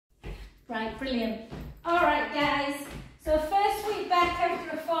Right, brilliant. All right, guys. So first week back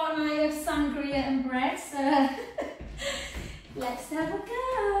after a fortnight of sangria and bread. So let's have a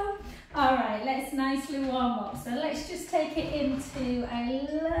go. All right, let's nicely warm up. So let's just take it into a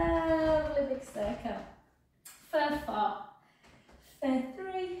lovely big circle. For 4, for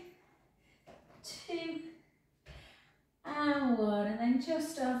 3, 2, and 1. And then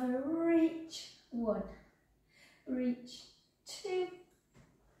just over, reach 1, reach 2,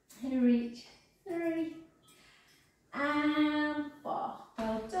 reach 3, and 4.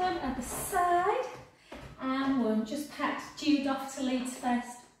 Well done. Other side, and 1. Just pat Jude off to leads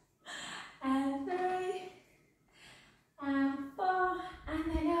first. And 3, and 4, and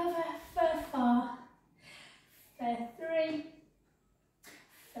then over for 4, for 3,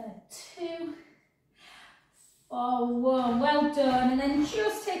 for 2, for 1. Well done. And then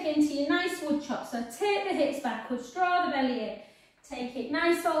just take it into your nice wood chop. So take the hips backwards, draw the belly in, take it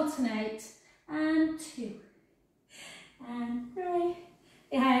nice alternate, and 2, and 3.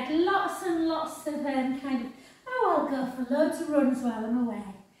 I had lots and lots of kind of, oh, I'll go for loads of runs while I'm away.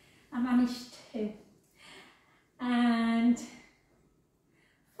 I managed 2. And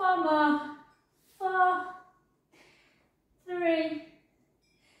 4 more. 4, 3,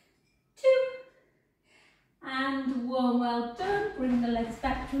 2, and 1. Well done. Bring the legs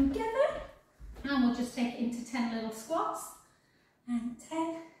back together. And we'll just take it into 10 little squats. And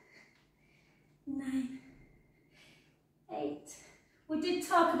 10, 9, 8. We did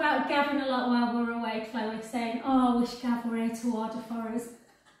talk about Gavin a lot while we were away, Chloe, saying, oh, I wish Gav were here to order for us.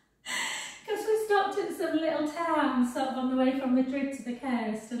 Because we stopped at some little town sort of on the way from Madrid to the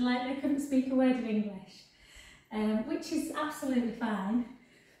coast, and like they couldn't speak a word of English, which is absolutely fine.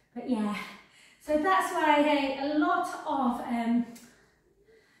 But yeah, so that's why I ate a lot of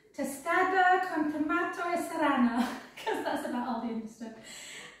tostado con tomato e serrano, because that's about all the understood.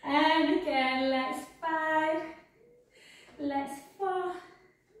 And again, let's 5, let's 4,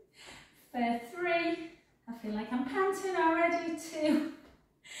 for 3, I feel like I'm panting already, 2,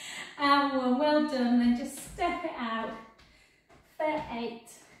 and 1, well done. And then just step it out for 8,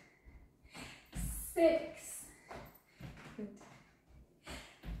 6, good,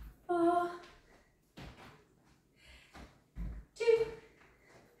 4, 2,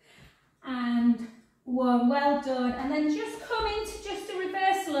 and 1, well done. And then just come into just a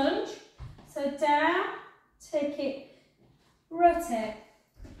reverse lunge. So down, take it, rotate,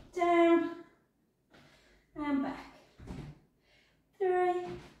 down, and back. 3,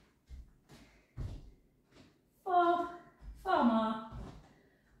 4, 4 more.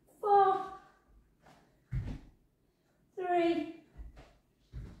 4, 3,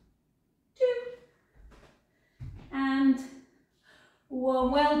 2, and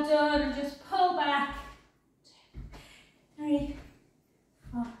 1. Well done. And just pull back. 2, 3,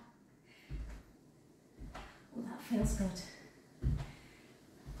 4. Oh, that feels good.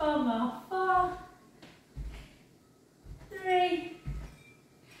 4 more. 4, 3,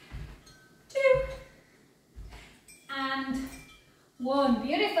 2, and 1.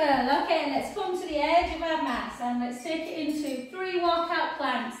 Beautiful. Okay, let's come to the edge of our mats and let's take it into 3 walkout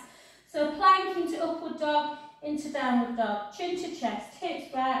planks. So plank into upward dog, into downward dog, chin to chest,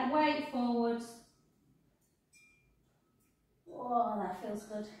 hips back, weight forwards. Oh, that feels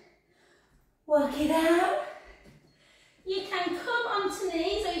good. Work it out. You can come onto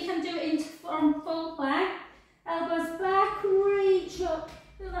knees or you can do it into full plank. Elbows back, reach up.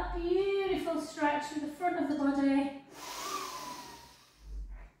 Feel that beautiful stretch in the front of the body.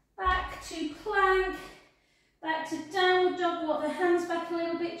 Back to plank, back to downward dog, walk the hands back a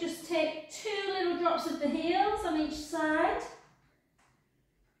little bit, just take 2 little drops of the heels on each side.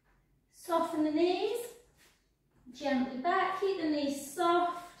 Soften the knees, gently back, keep the knees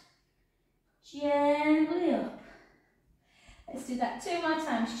soft, gently up. Let's do that 2 more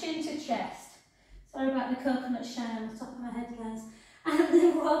times, chin to chest. Sorry about the coconut shine on the top of my head, guys. And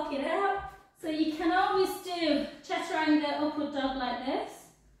then walk it out. So you can always do chaturanga upward dog like this.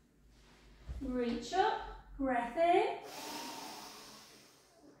 Reach up, breath in.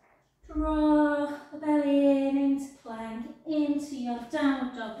 Draw the belly in into plank, into your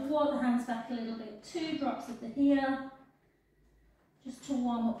downward dog. Walk the hands back a little bit. 2 drops of the heel. Just to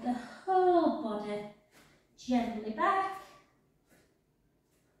warm up the whole body. Gently back.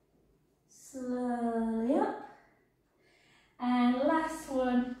 Slowly up. And last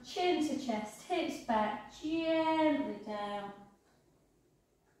one, chin to chest, hips back, gently down.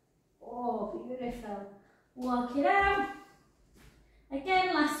 Oh, beautiful. Walk it out.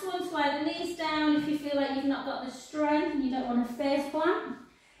 Again, last one, slide the knees down if you feel like you've not got the strength and you don't want to face plant.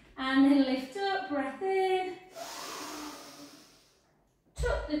 And then lift up, breath in.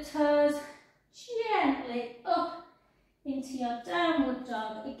 tuck the toes gently up into your downward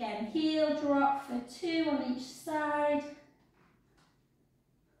dog. Again, heel drop for 2 on each side.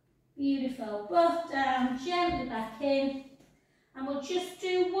 Beautiful. Both down, gently back in. And we'll just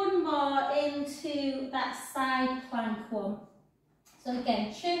do one more into that side plank one. So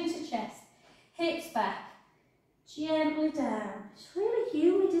again, chin to chest, hips back, gently down. It's really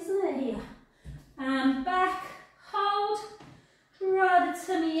humid, isn't it, here? And back, hold, draw the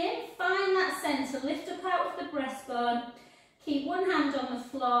tummy in, find that centre, lift up out of the breastbone, keep one hand on the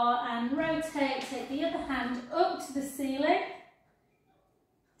floor and rotate, take the other hand up to the ceiling,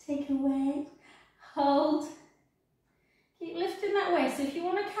 take away, hold, keep lifting that way. So if you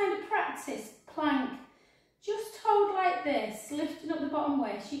want to kind of practice plank, just hold like this, lifting up the bottom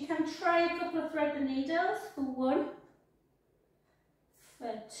waist. You can try a couple of thread the needles for 1,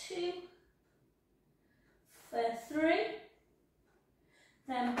 for 2, for 3,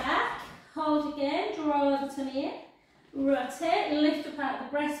 then back, hold again, draw the tummy in, rotate, lift up out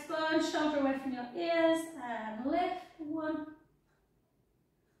of the breastbone, shoulder away from your ears, and lift, 1,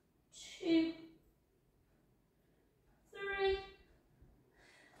 2, 3,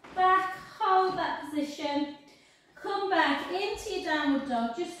 back, hold that position, come back into your downward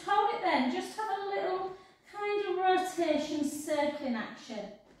dog, just hold it then, just have a little kind of rotation, circling action.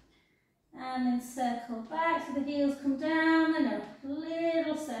 And then circle back so the heels come down and up,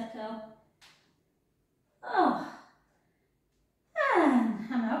 little circle. Oh, and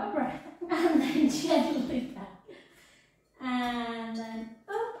I'm out of breath. And then gently back. And then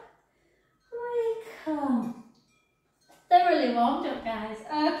up we come. Thoroughly warmed up, guys.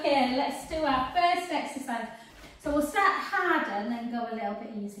 Okay, let's do our first exercise. So we'll start harder and then go a little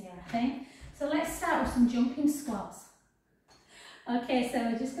bit easier, I think. So let's start with some jumping squats. Okay, so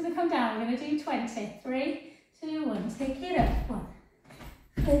we're just going to come down. We're going to do 20. 3, 2, 1. Take it up. 1,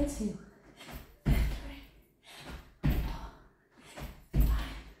 2, 3, 4,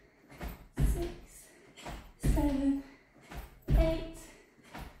 5, 6, 7, 8,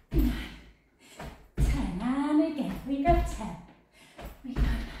 9, 10. And again, we got 10. We got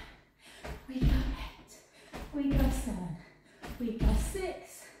 9. We got 8. We got 7. We got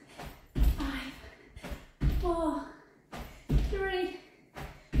 6, 5, 4, 3,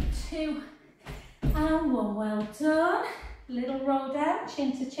 2, and 1. Well done. Little roll down,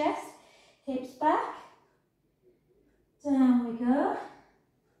 chin to chest, hips back. Down we go.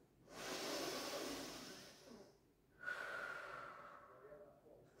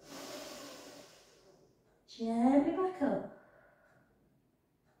 Gently back up.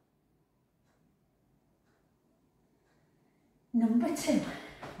 Number 2.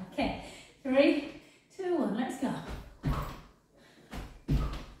 Okay, 3, 2, 1, let's go.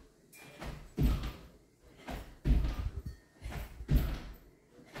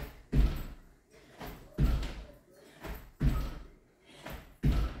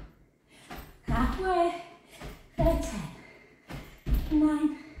 Halfway, 10,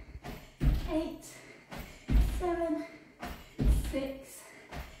 9, 8, 7, 6,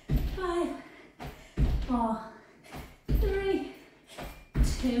 5, 4, 3,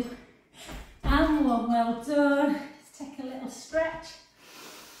 2, and 1. Well done. Let's take a little stretch.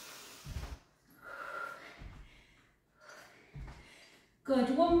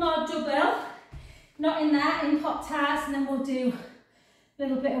 Good. One more double. Not in that, in pop tarts, and then we'll do a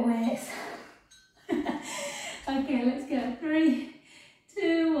little bit of weights. Okay, let's go. 3,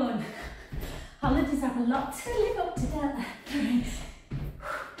 2, 1. Holidays have a lot to live up to, don't they?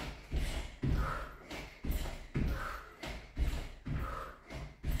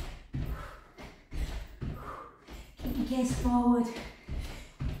 Keep your gaze forward.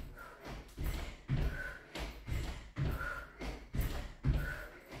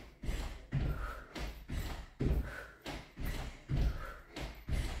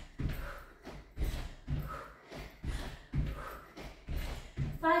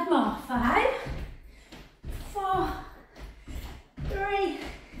 Five more. 5, 4, 3,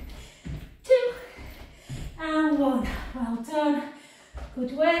 2, and 1. Well done.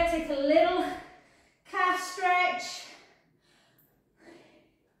 Good work. Take a little calf stretch.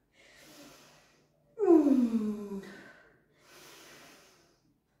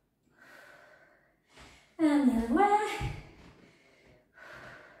 And the other way.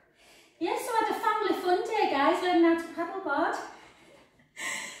 Yes, so I had a family fun day, guys, learning how to paddleboard.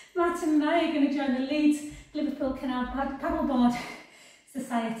 Martin and I are going to join the Leeds Liverpool Canal Paddleboard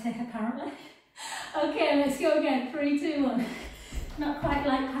Society, apparently. Okay, let's go again. 3, 2, 1. Not quite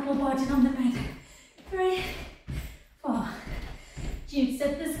like paddleboarding on the bed. 3, 4. Jude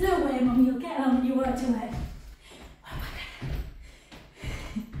said, there's no way, Mum, you'll get home and you won't do it.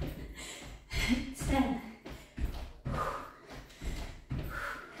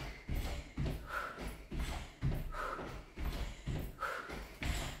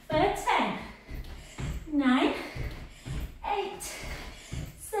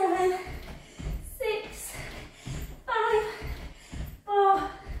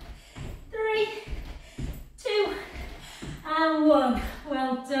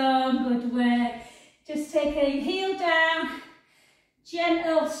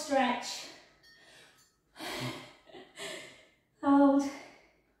 gentle stretch. Hold.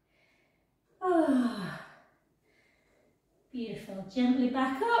 Oh. Beautiful. Gently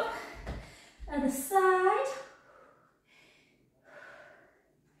back up. Other side.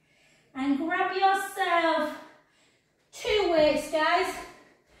 And grab yourself 2 weights, guys.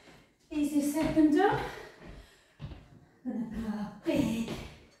 Easier said than done. Big,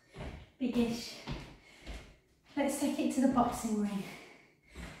 biggish. Let's take it to the boxing ring.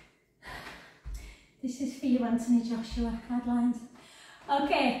 This is for you, Anthony Joshua, guidelines.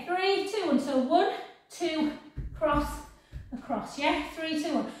 Okay, 3, 2, 1. So 1, 2, cross, across, yeah? 3,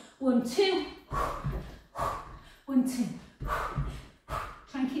 2, 1. 1, 2, 1, 2.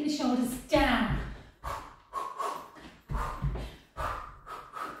 Try and keep the shoulders down.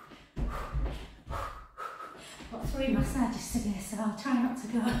 Got 3 massages today, so I'll try not to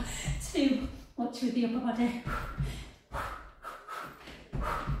go too much with the upper body.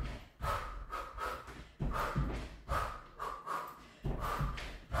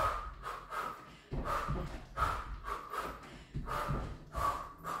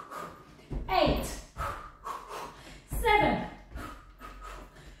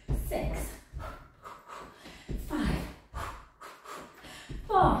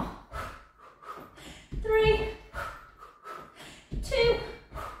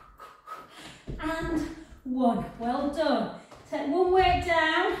 Well done. Take 1 weight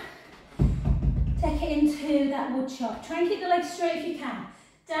down, take it into that wood chop. Try and keep the legs straight if you can.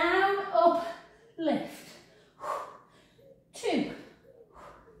 Down, up, lift. 2,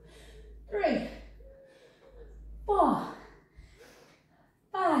 3, 4,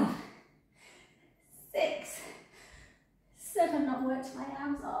 5, 6, 7. Not worked my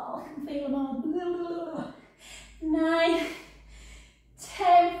arms. Oh, I can feel them all. 9,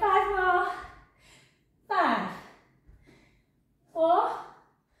 10. 5 more. 5, 4,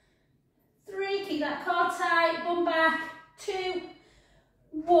 3, keep that core tight, bum back, 2,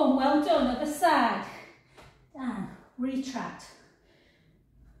 1, well done, other side, down, retract,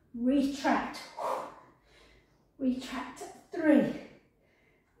 retract, retract, 3,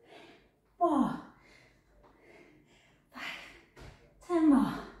 4, 5, 10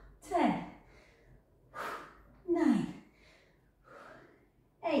 more, 10, 9,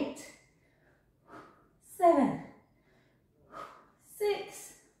 8, 7,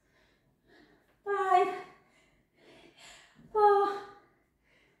 6, 5, 4,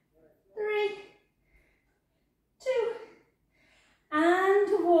 3, 2, and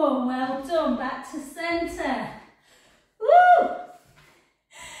 1. Well done. Back to centre. Woo!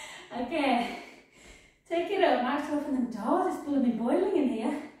 Okay. Take it up. I have to open them doors. It's blooming boiling in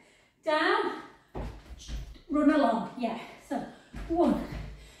here. Down. Run along. Yeah. So 1.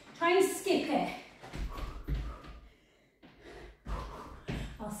 Try and skip it.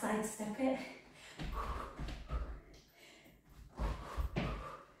 I'll sidestep it.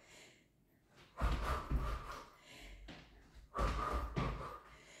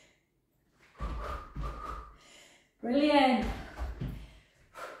 Brilliant.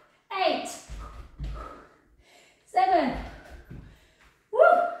 8, 7, woo,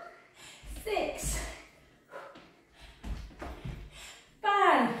 6,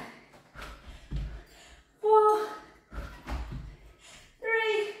 5, 4,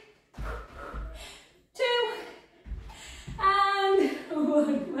 3, 2, and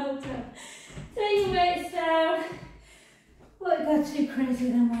 1. Well done. Take your weights down. Won't go too crazy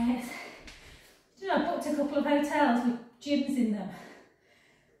with them weights. Do you know, I booked a couple of hotels with gyms in them.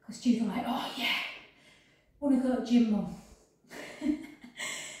 Because Stu's like, oh yeah, want to go to gym, mum.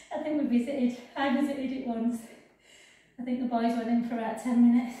 I think I visited it once. I think the boys went in for about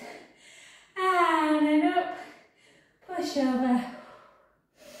 10 minutes. And then up, push over.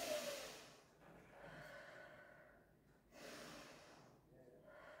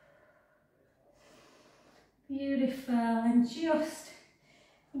 Beautiful. And just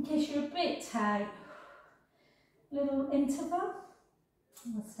in case you're a bit tight, little interval.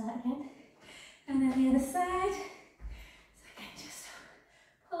 We'll start again. And then the other side. So again, just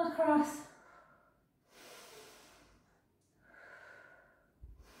pull across.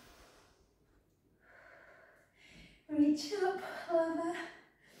 Reach up, over.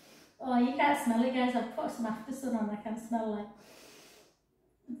 Oh, you can't smell it, guys. I've put some after sun on. I can smell like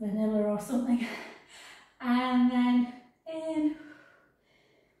vanilla or something. And then in.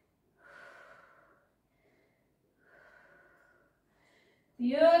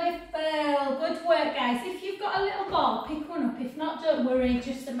 Beautiful. Good work, guys. If you've got a little ball, pick one up. If not, don't worry.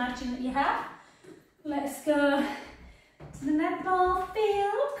 Just imagine that you have. Let's go to the netball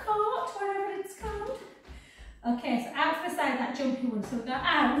field, court, whatever it's called. Okay, so out to the side, that jumpy one. So we go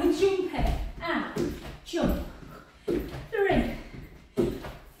out, we jump it, out, jump. 3,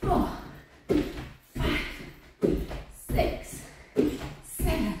 4, 5, 6,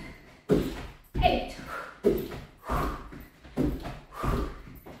 7, 8.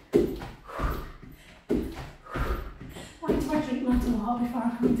 Why do I drink lots of water before I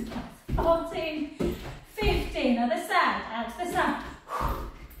come into class? 14, 15, other side, out to the side.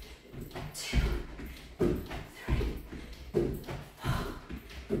 2, 3, 4,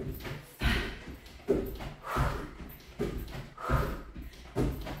 5.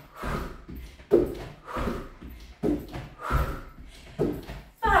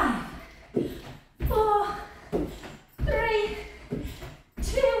 5, 4, 3,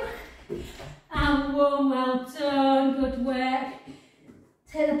 2, and 1. Well done, good work.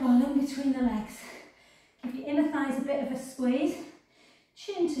 Take the ball in between the legs. Give your inner thighs a bit of a squeeze.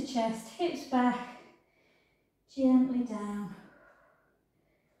 Chin to chest, hips back, gently down.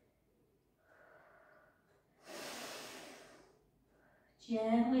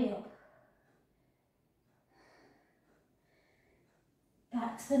 Gently up.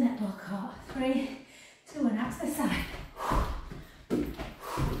 Back to the netball court. 3, 2, and out to the side.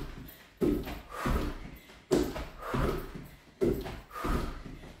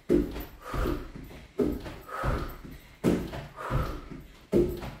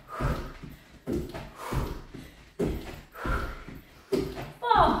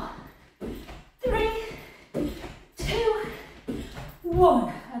 4, 3, 2,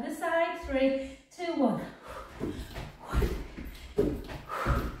 1. Other side. 3, 2, 1.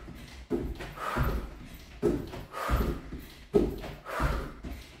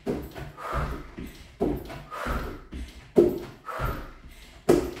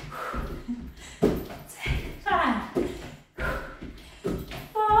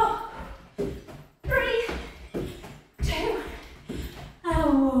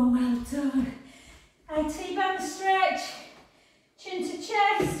 'T-band stretch, chin to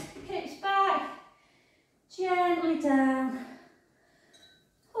chest, hips back, gently down.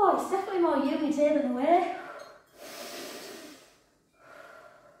 Oh, it's definitely more humid here than away.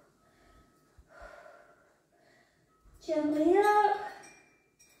 Gently up.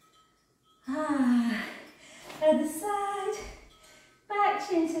 Other side, back,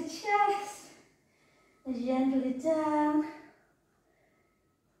 chin to chest, gently down.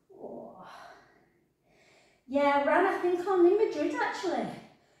 Yeah, I ran, I think, in Madrid actually,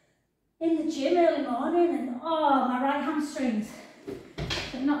 in the gym early morning, and oh, my right hamstrings,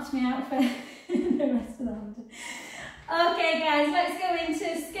 it knocked me out for the rest of the holiday. Okay guys, let's go into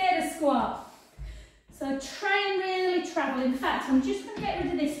skater squat. So try and really travel. In fact, I'm just going to get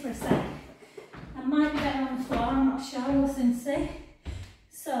rid of this for a sec. I might be better on the floor, I'm not sure, we'll soon see.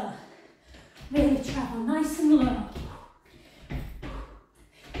 So, really travel nice and low.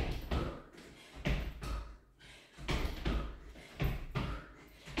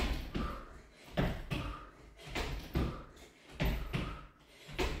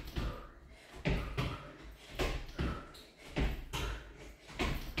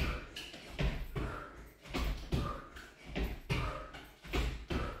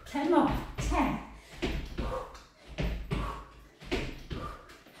 More. 10.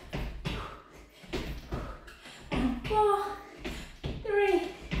 And 4, 3,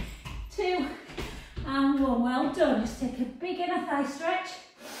 2, and 1. Well done. Just take a big inner thigh stretch.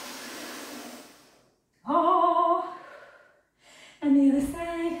 Oh, and the other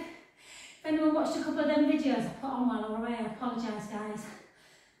side. If anyone watched a couple of them videos I put on while I was away, I apologise guys.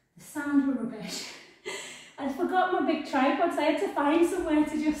 The sound were rubbish. I forgot my big tripod, so I had to find somewhere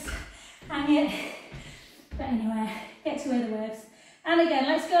to just hang it. But anyway, get to where the waves. And again,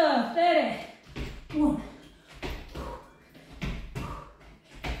 let's go. 30. 1.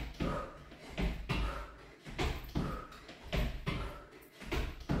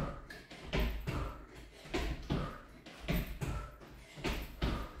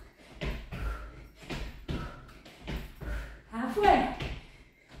 Halfway.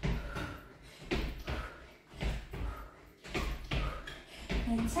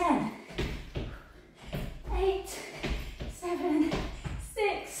 And 10, 8, 7,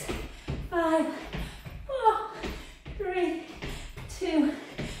 6, 5, 4, 3, 2,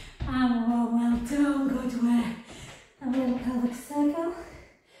 and 1. Well done, good work. A little pelvic circle.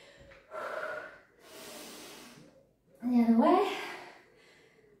 And the other way.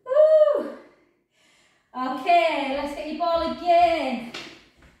 Woo! Okay, let's get your ball again.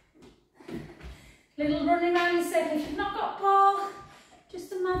 Little running around in a circle. If you've not got ball,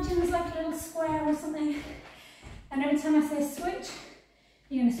 just imagine there's like a little square or something. And every time I say switch,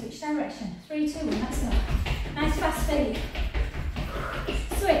 you're going to switch direction. 3, 2, 1, let's go. Nice fast feet.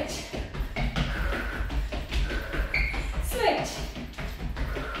 Switch. Switch.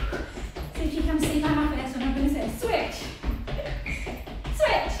 See if you can see my face when I'm going to say switch.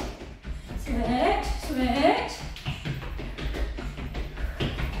 Switch. Switch. Switch.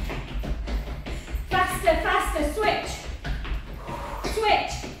 Faster, faster. Switch.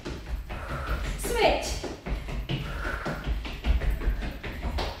 Switch. Switch.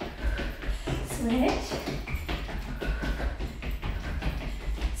 Switch.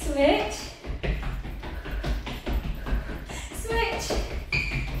 Switch. Switch.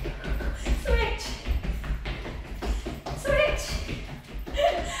 Switch. Switch.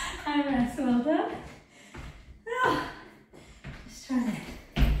 And rest. Well done. Oh, just try that.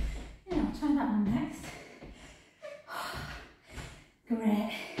 Yeah, I'll try that one next.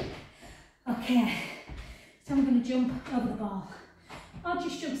 Great. Okay. So I'm going to jump over the ball. I'll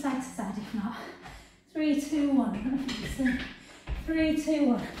just jump side to side if not. 3, 2, 1. I don't know if you can see. 3, 2,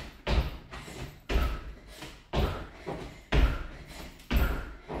 1.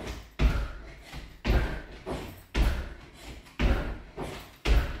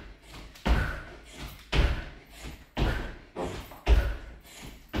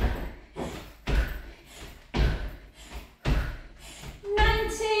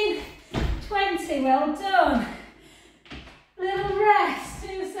 Well done. Little rest,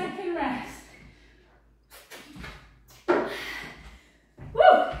 2-second rest.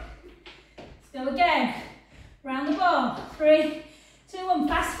 Woo! Let's go again. Round the ball. 3, 2, 1.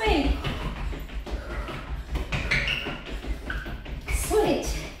 Fast feet. Switch.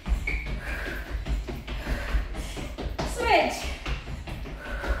 Switch.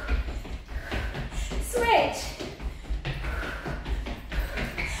 Switch.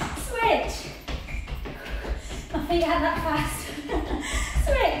 Switch. My feet aren't that fast.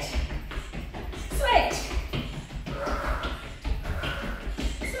 Switch. Switch.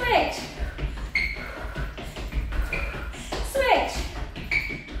 Switch. Switch.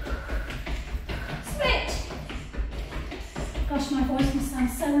 Switch. Gosh, my voice must sound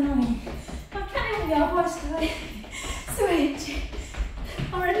so annoying. I can't even get a voice today. Switch.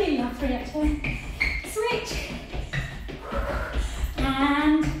 Already love 3 actually. Switch.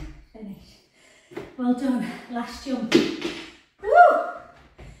 And finish. Well done. Last jump. Woo!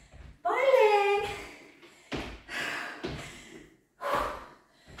 Boiling.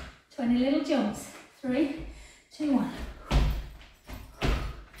 20 little jumps. 3, 2, 1.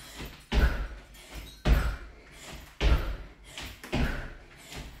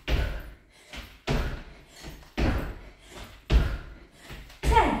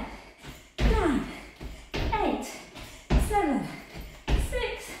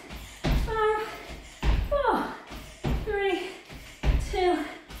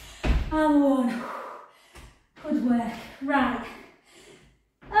 Good work. Right.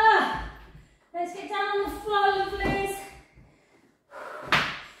 Let's get down on the floor, lovelies.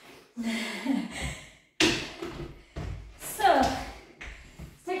 So,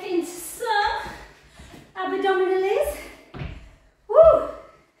 let's take it into some abdominals. Woo!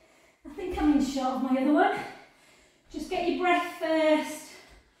 I think I'm in short of my other one. Just get your breath first.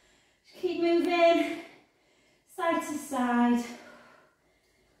 Just keep moving side to side.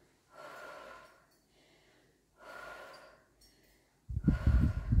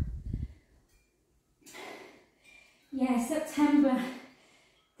 Yeah, September,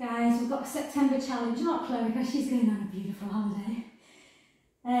 guys, we've got a September challenge, not Chloe because she's going on a beautiful holiday.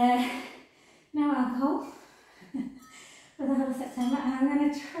 No alcohol for the whole of September, and I'm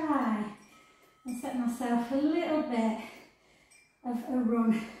going to try and set myself a little bit of a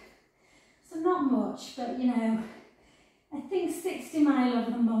run. So not much, but you know, I think 60 mile over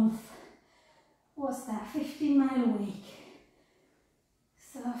the month. What's that, 15 mile a week.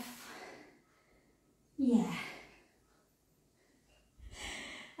 So, yeah.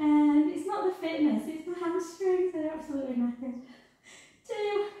 And it's not the fitness, it's the hamstrings, they're absolutely knackered.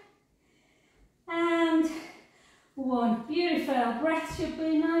 2 and 1. Beautiful. Breath should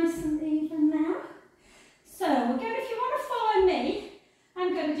be nice and even now. So again, if you want to follow me,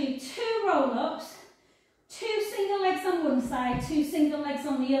 I'm going to do 2 roll-ups, 2 single legs on one side, 2 single legs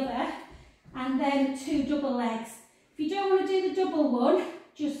on the other, and then 2 double legs. If you don't want to do the double one,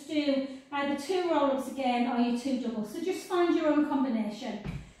 just do either 2 roll-ups again or your 2 doubles. So just find your own combination.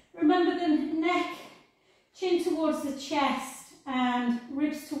 Remember the neck, chin towards the chest and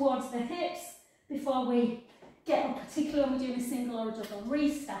ribs towards the hips before we get up, particularly when we're doing a single or a double.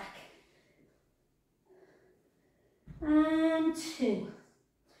 Restack. And 2.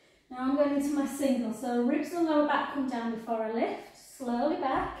 Now I'm going into my single. So ribs and lower back come down before I lift. Slowly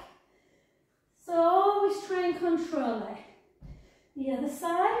back. So always try and control it. The other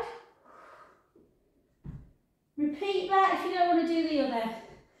side. Repeat that if you don't want to do the other.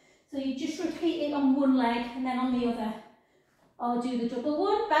 So you just repeat it on one leg and then on the other. Or do the double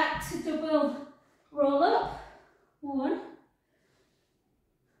one, back to double roll up. 1,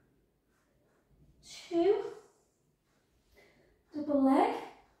 2, double leg.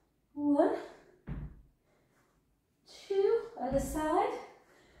 1, 2, other side.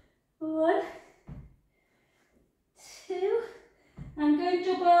 1, 2. I'm going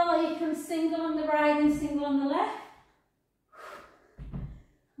double, or you can single on the right and single on the left.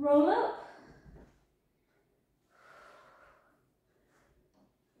 Roll up.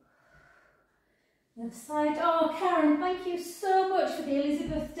 The other side. Oh, Karen, thank you so much for the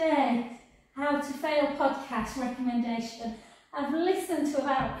Elizabeth Day How to Fail podcast recommendation. I've listened to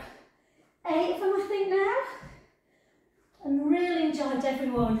about 8 of them, I think, now, and really enjoyed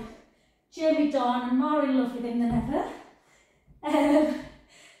everyone. Jamie Dawn and more in love with him than ever.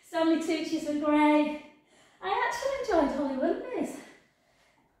 Stanley Tucci's were great. I actually enjoyed Holly Willoughby's.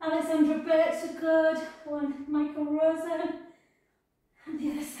 Alexandra Burt's were good. One, Michael Rosen. And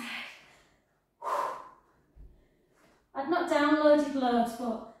the other side. Whew. I'd not downloaded loads,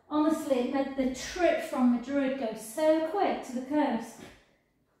 but honestly it made the trip from Madrid go so quick to the coast.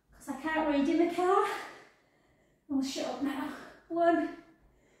 Because I can't read in the car. I'll shut up now. 1,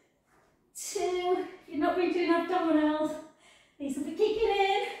 2. If you've not been doing abdominals, these will be kicking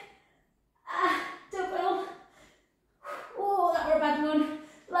in. Double. Oh, that were a bad one.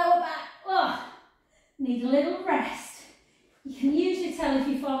 Lower back. Oh, need a little rest. You can usually tell if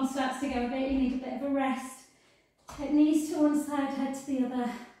your form starts to go a bit, you need a bit of a rest. Take knees to one side, head to the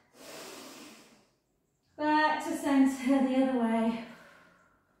other. Back to centre, the other way.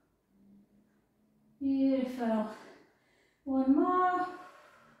 Beautiful. One more.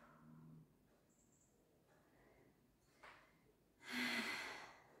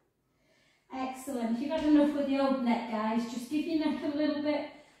 Excellent. If you've had enough with the old neck, guys, just give your neck a little bit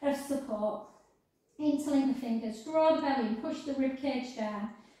of support. Interlink the fingers, draw the belly and push the rib cage down.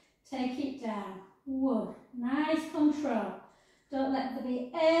 Take it down. 1. Nice control. Don't let there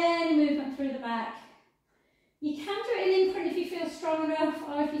be any movement through the back. You can do it in imprint if you feel strong enough,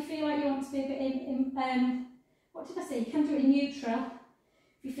 or if you feel like you want to be a bit in what did I say? You can do it in neutral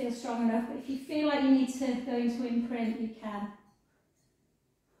if you feel strong enough, but if you feel like you need to go into imprint, you can.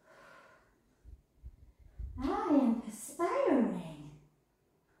 I am perspiring.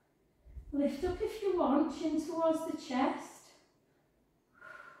 Lift up if you want, chin towards the chest.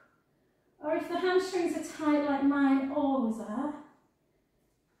 Or if the hamstrings are tight like mine always are,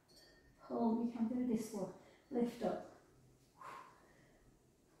 pull, you can do this one. Lift up.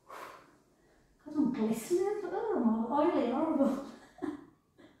 God, I'm glistening. Oh, I'm all oily, horrible.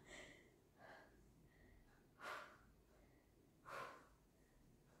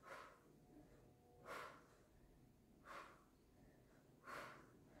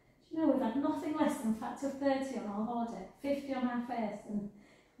 We've had nothing less than factor 30 on our holiday, 50 on our face, and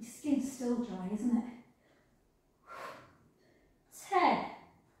your skin's still dry, isn't it? 10.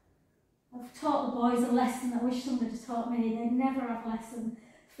 I've taught the boys a lesson I wish somebody had taught me. They never have less than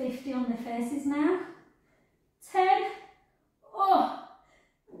 50 on their faces now. 10. Oh,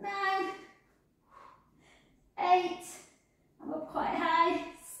 9. 8. I'm up quite high.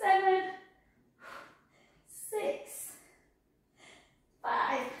 7. 6.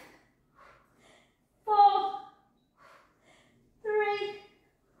 5. 4, 3,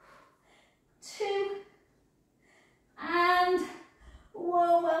 2, and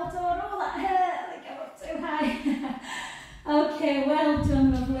whoa, well done. Oh, that hurt. I think I'm up too high. Okay, well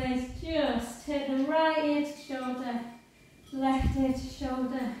done, lovelies. Just take the right ear to shoulder, left ear to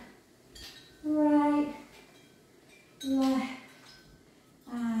shoulder, right, left,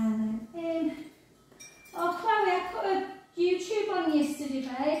 and then in. Oh, Chloe, I put a YouTube on yesterday,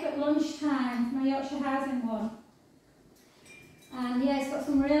 babe, at lunchtime, my Yorkshire Housing one. And yeah, it's got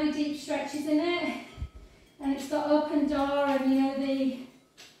some really deep stretches in it. And it's got open door and, you know, the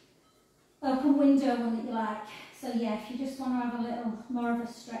open window one that you like. So yeah, if you just want to have a little more of a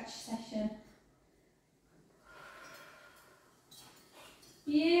stretch session.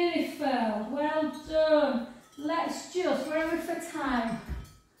 Beautiful, well done. Let's just, we're over for time.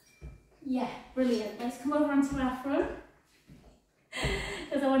 Yeah, brilliant. Let's come over onto our front.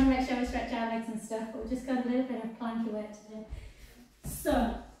 Because I want to make sure we stretch our legs and stuff, but we've just got a little bit of planky work to do.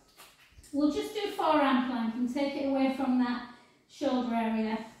 So, we'll just do forearm plank and take it away from that shoulder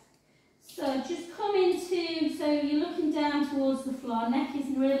area. So, just come into, so you're looking down towards the floor, neck is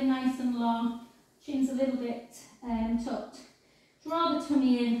really nice and long, chin's a little bit tucked. Draw the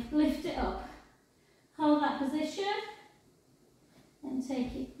tummy in, lift it up, Hold that position and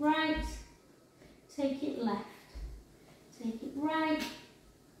take it right, take it left, take it right,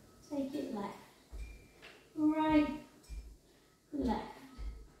 take it left, right, left,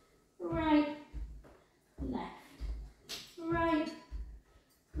 right, left, right,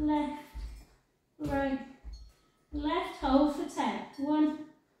 left, right, left. Hold for 10. 1,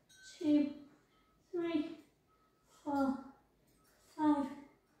 2, 3, 4, 5,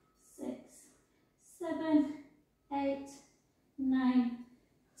 6, 7, 8, 9,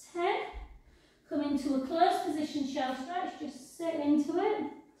 10. Come into a closed position, shell stretch. Just sit into it.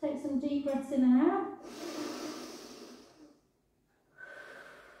 Take some deep breaths in and out.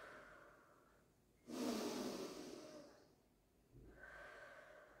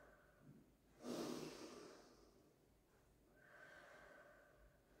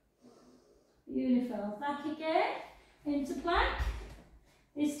 Beautiful. Back again into plank.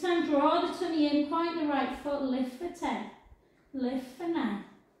 This time draw the tummy in, point the right foot, lift for 10, lift for 9,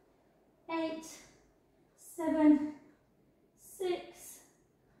 8, 7, 6,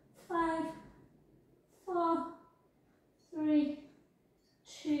 5, 4, 3,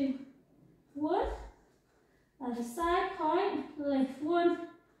 2, 1. Other side, point, lift 1,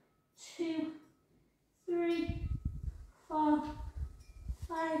 2, 3, 4,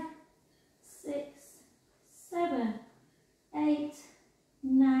 5, 6, 7, 8,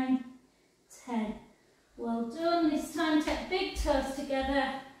 9, 10. Well done. This time take big toes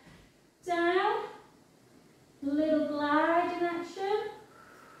together. Down. Little glide in action.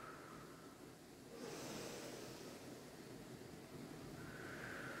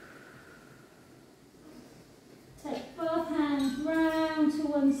 Take both hands round to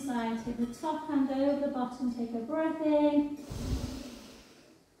one side. Take the top hand over the bottom. Take a breath in.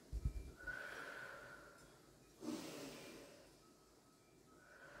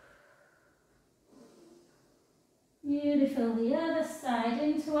 Beautiful. The other side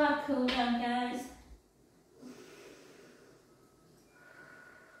into our cool down, guys.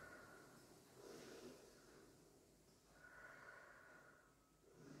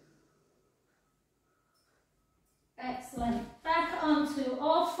 Excellent. Back onto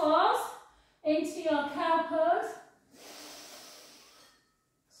all fours, into your cow pose.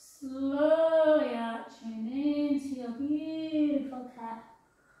 Slowly arching into your beautiful cat.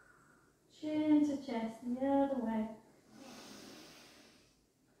 Chin to chest, the other way.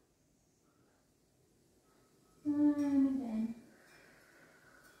 And again.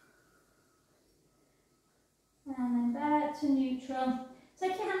 And then back to neutral.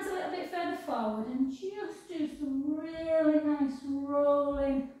 Take your hands a little bit further forward and just do some really nice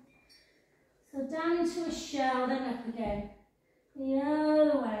rolling. So down into a shell, then up again. The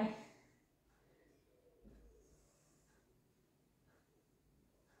other way.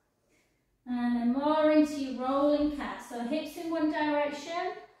 And then more into your rolling cat. So hips in one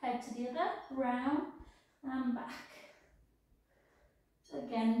direction, head to the other, round and back.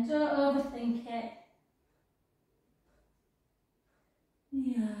 Again, don't overthink it.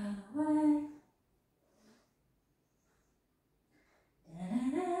 The other way.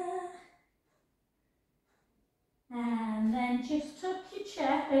 Da-da-da. And then just tuck your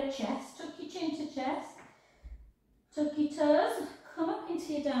chest, tuck your chin to chest, tuck your toes, come up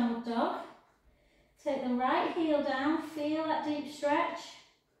into your downward dog. Take the right heel down, feel that deep stretch.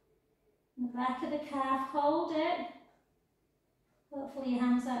 In the back of the calf, hold it. Hopefully your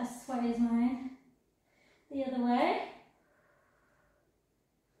hands aren't as sweaty as mine. The other way.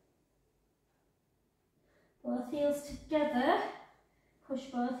 Both heels together. Push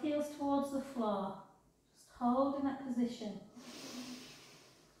both heels towards the floor. Just hold in that position.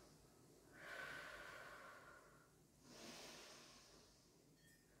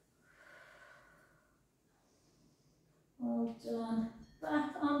 Well done.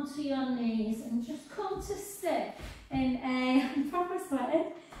 Back onto your knees and just come to sit in a, I'm probably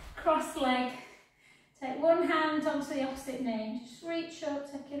sweating, cross leg. Take one hand onto the opposite knee. Just reach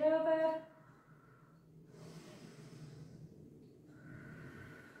up, take it over.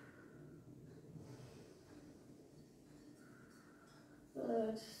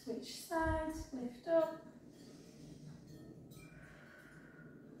 Good. Switch sides, lift up.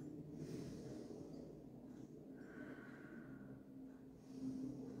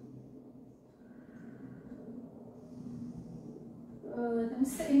 Good, and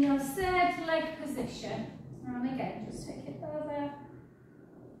sit in your third leg position. And again, just take it over.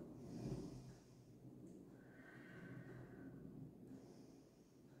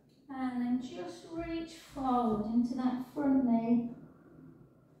 And then just reach forward into that front knee.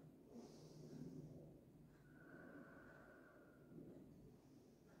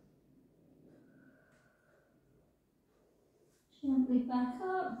 back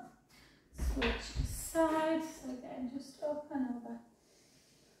up. Switch sides. So again, just up and over.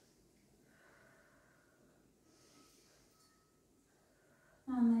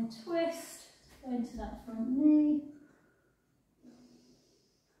 And then twist. Go into that front knee.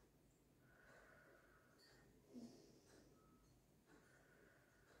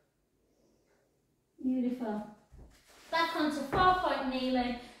 Beautiful. Back onto 4-point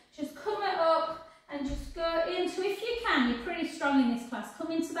kneeling. Just come it up and just go into, if you can, you're pretty strong in this class,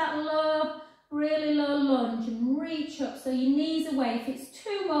 come into that low, really low lunge and reach up so your knees away. If it's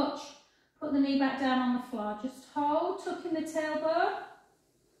too much, put the knee back down on the floor. Just hold, tuck in the tailbone.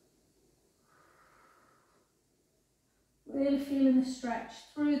 Really feeling the stretch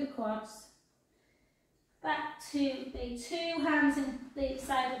through the quads. Back to the 2 hands in the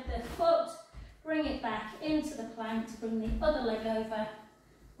side of the foot. Bring it back into the plank to bring the other leg over.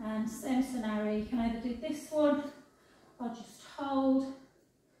 And same scenario, you can either do this one or just hold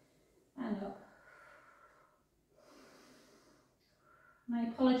and up. And I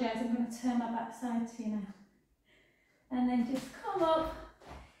apologise, I'm going to turn my backside to you now. And then just come up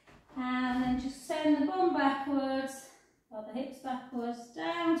and then just send the bum backwards or the hips backwards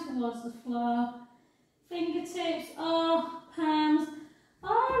down towards the floor. Fingertips or palms.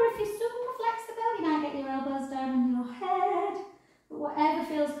 Or if you're still more flexible, you might get your elbows down on your head. But whatever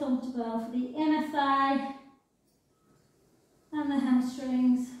feels comfortable for the inner thigh and the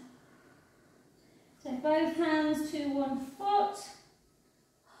hamstrings. Take both hands to one foot.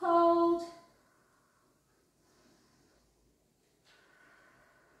 Hold.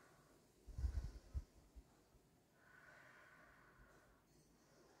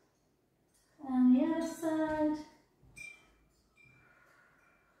 And the other side.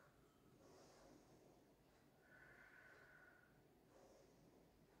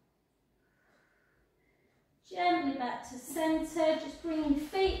 Gently back to centre, just bring your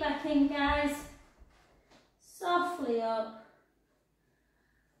feet back in, guys. Softly up.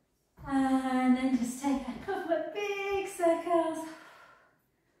 And then just take a couple of big circles.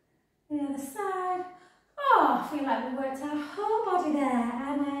 The other side. Oh, I feel like we worked our whole body there.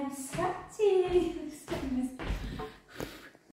 And then so